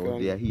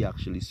 There he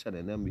actually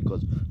sending them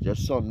because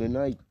just Sunday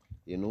night,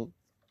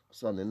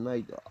 Sunday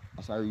night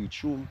as I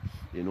reach home,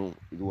 it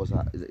was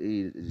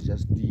it's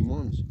just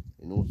demons,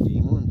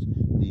 demons,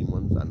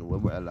 and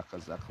whoever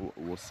Alakazak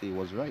was say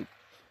was right.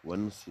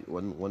 When it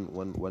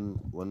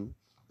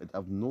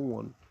have no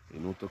one,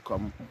 to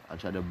come and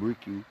try to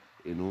break you,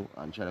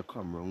 and try to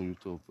come around you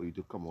for you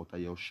to come out of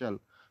your shell,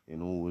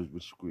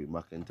 which going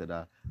back into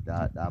that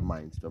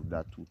mindset of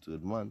that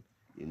 2/3 man,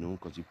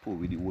 because he poor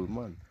with the old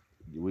man.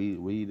 The way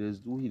he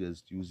does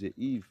use the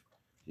Eve,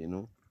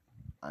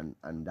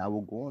 and that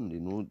will go on, he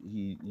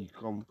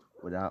come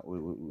with the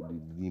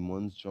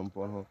demons jump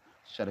on her,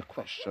 try to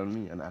question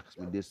me and ask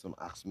me this and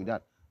ask me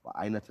that, but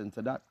I not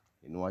into that,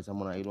 as a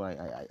man,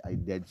 I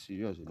dead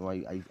serious,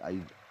 I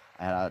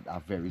had a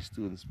very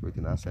stern spirit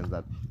in a sense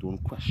that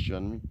don't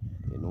question me,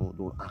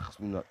 don't ask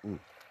me nothing,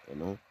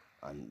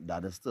 and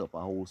that is stuff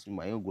I always see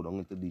my own go down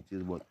into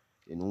details, but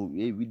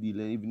hey, we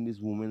dealing, even these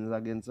women is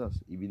against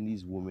us, even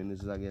these women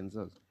is against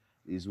us,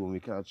 these women, we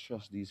cannot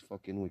trust these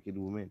fucking wicked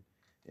women,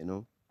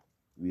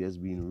 we has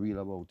been real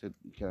about it.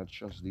 You cannot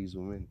trust these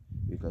women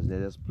because they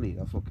just play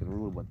a fucking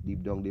role, but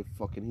deep down they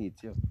fucking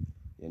hate you.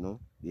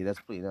 They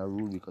just play that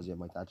rule because you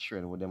might have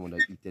trend with them or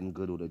they're eating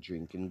good or they're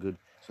drinking good,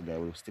 so they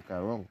will stick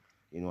around,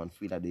 and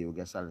feel that they will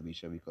get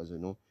salvation because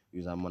you're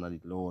a man of the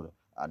Lord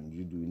and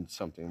you're doing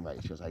something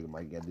righteous, like you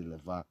might get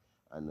delivered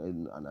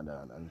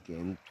and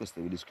getting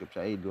twisted with the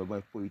scripture. Hey, do I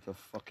might put you to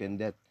fucking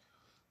death,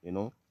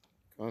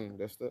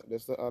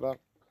 That's the other.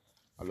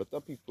 A lot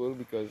of people,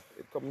 because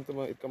it come to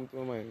my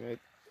mind, right?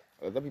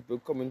 A lot of people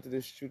come into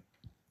this shoot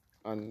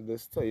and they're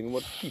studying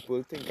what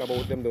people think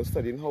about them. They're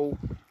studying how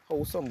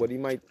somebody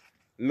might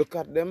look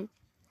at them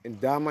in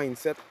their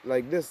mindset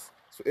like this.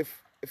 So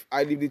if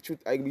I leave the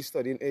truth, I be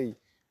studying, hey,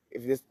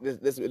 if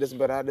this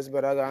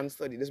better gonna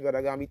study, this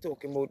better gonna be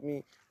talking about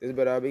me, this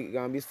better be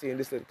gonna be saying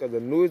this, because the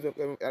noise. I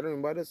don't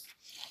remember this.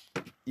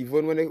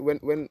 Even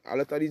when a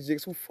lot of these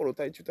jigs who follow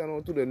the truth and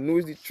all to the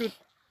knows the truth.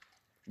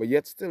 But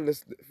yet still,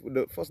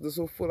 they're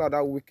so full of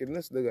that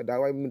wickedness, that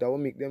will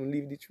make them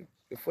leave the truth.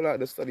 They're full of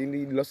the studying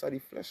the lust of the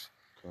flesh,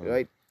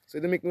 right? So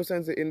it don't make no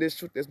sense in this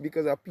truth. It's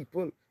because of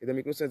people. It don't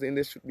make no sense in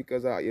this truth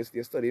because yes,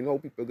 they're studying how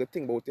people get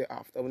think about it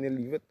after when they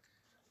leave it,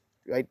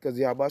 right? Because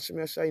the Abashim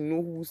Yashai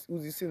know who's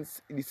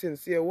the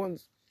sincere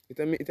ones. It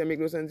don't make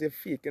no sense. They're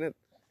faking it.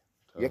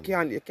 You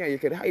can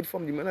hide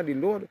from the man of the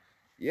Lord.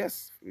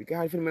 Yes, you can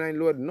hide from the man of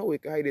the Lord. No, you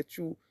can hide your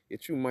true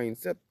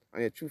mindset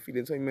and your true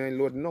feelings from the man of the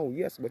Lord. No,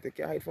 yes, but you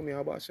can't hide from your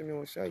Abba Hashem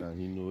Yahushai. Can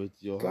he know it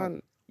your heart?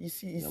 Can he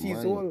sees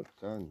all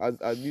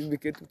as these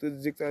wicked to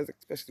the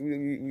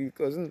especially with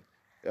cousin,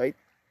 right?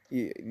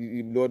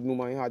 The Lord know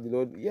my heart. The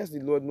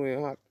Lord know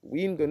your heart.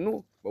 We ain't gonna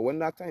know, but when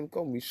that time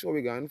come, we sure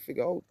we gonna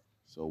figure out.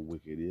 So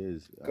wicked it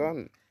is.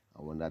 Can.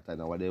 And when that time,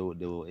 now they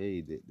will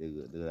hey, they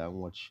gonna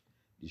watch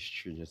the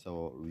strangers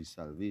of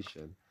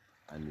salvation,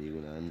 and they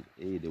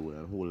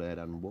gonna hold head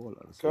and ball,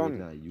 and so they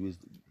can use.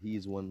 He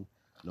is one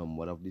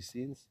number of the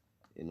saints,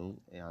 and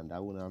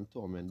that would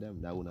torment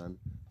them, that would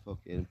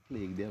fucking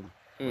plague them,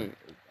 and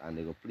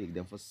they go plague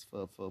them for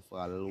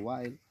a little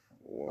while.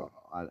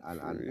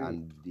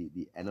 And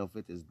the end of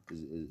it is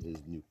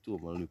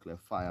nuclear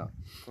fire,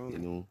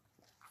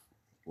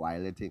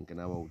 while they're thinking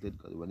about it,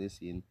 because when they're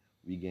seeing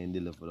we getting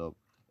delivered up,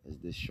 is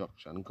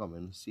destruction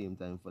coming same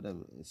time for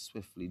them. It's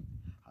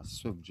a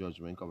swift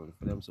judgment coming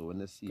for them. So when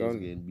they see us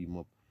getting beam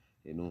up,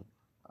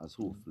 as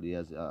hopefully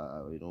as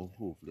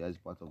hopefully as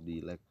part of the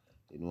elect,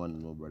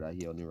 and no brother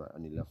here on the right,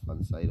 on the left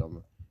hand side of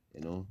me,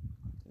 you know.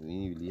 I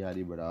mean, really had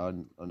the brother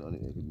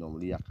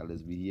normally I can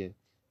let's be here,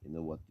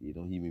 what, he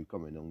may be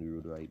coming down the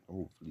road right now,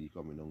 hopefully he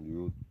coming down the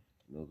road,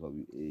 'cause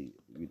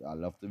I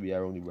love to be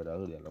around the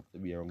brotherhood, I love to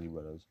be around the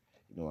brothers,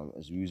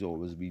 as we used to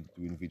always be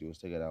doing videos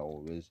together,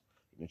 always,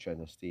 trying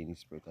to stay in the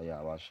spirit of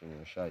Yahweh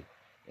Shem Shai,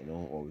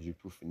 always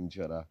reproofing each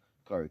other,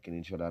 correcting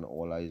each other, and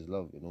all is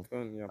love.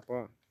 Con, yeah,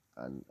 pa.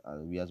 And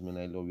we as men,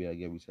 I love, we gotta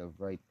get ourselves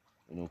right.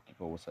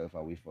 Keep ourselves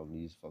away from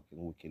these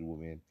fucking wicked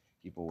women.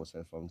 Keep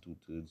ourselves from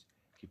two-thirds.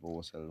 Keep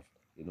ourselves,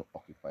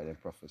 occupied in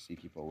prophecy.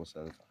 Keep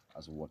ourselves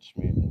as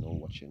watchmen,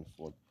 watching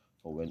for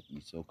when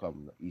Esau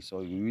come. Esau,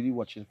 we really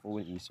watching for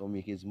when Esau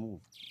make his move.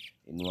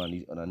 And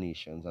these other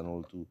nations and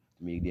all to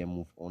make their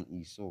move on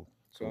Esau.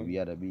 So Con. we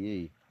gotta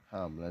be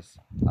harmless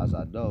as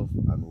a dove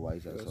and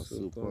wise as a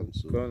serpent.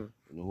 So, Con.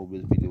 hope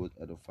this video was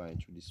edifying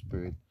through the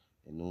spirit.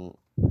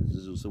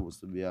 This is supposed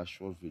to be a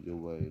short video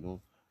where,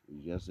 we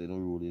just,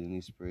 rolling in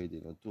the spirit,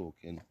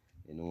 talking,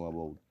 about,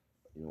 all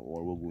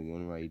we're going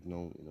on right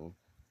now,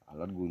 a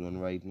lot going on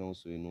right now.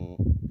 So,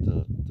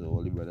 to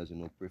all the brothers,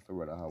 pray for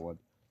Brother Howard,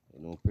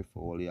 pray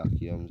for all the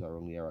Akiams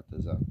around the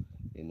Aratas,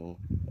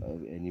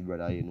 any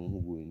brother,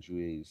 who going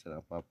through it, send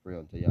up a prayer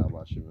unto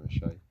Yahweh Shem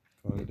Shai,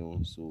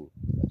 so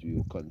that we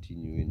will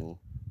continue,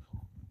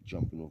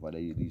 jumping over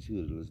these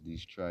hurdles,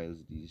 these trials,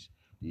 these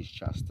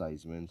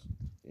chastisements,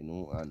 and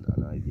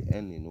at the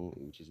end,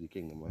 which is the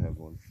kingdom of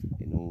heaven,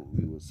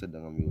 we will sit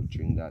down and we will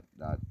drink that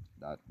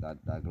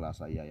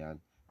glass of yayan,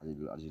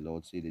 as the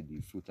Lord said,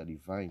 the fruit of the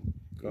vine,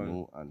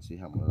 and say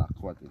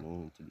hamalakwat,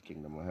 into the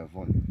kingdom of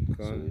heaven.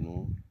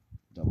 So,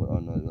 double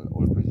honor,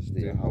 all praises to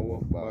Yahweh,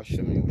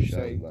 Bashem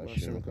Yoshai,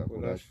 Bashem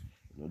Kakodash.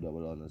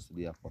 Double honors to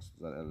the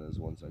apostles and elders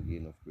once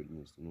again of great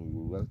news to know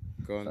you well.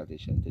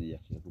 Citation to the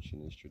action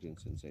pushing in straight and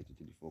sincerity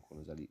to the four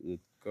corners of the earth.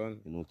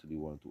 To the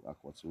one to act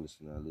what's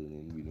listening and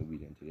learning, being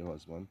obedient to the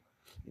husband.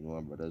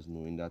 Our brothers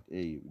knowing that,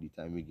 hey, the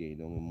time we get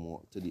down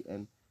more to the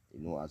end,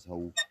 as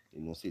how,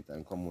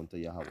 Satan come on to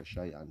Yahweh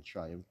Shai and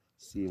triumph,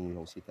 same way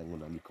how Satan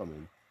gonna be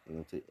coming,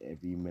 to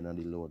every man of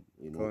the Lord,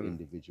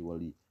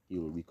 individually, he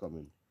will be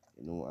coming,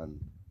 and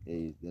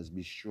hey, just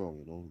be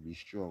strong, be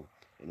strong.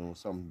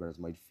 Some brothers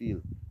might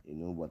feel,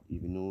 but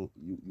even though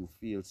you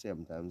feel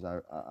sometimes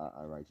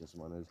a righteous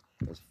man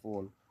is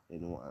fall,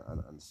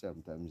 and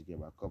sometimes get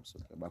back up. So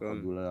get back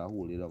up, do that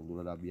hold it down,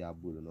 do that be a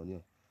burden on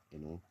you,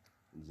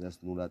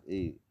 just know that,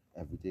 hey,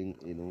 everything,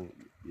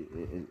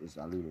 is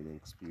a learning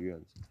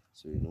experience.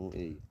 So,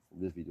 hey,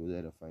 this video is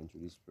edifying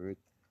through the spirit,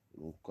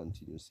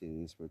 continue saying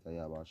in the spirit of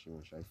Yahweh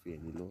Shem Shai fear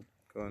in the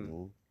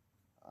Lord,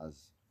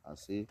 as I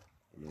say,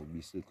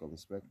 be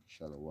circumspect,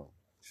 shalom.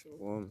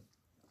 Shalom.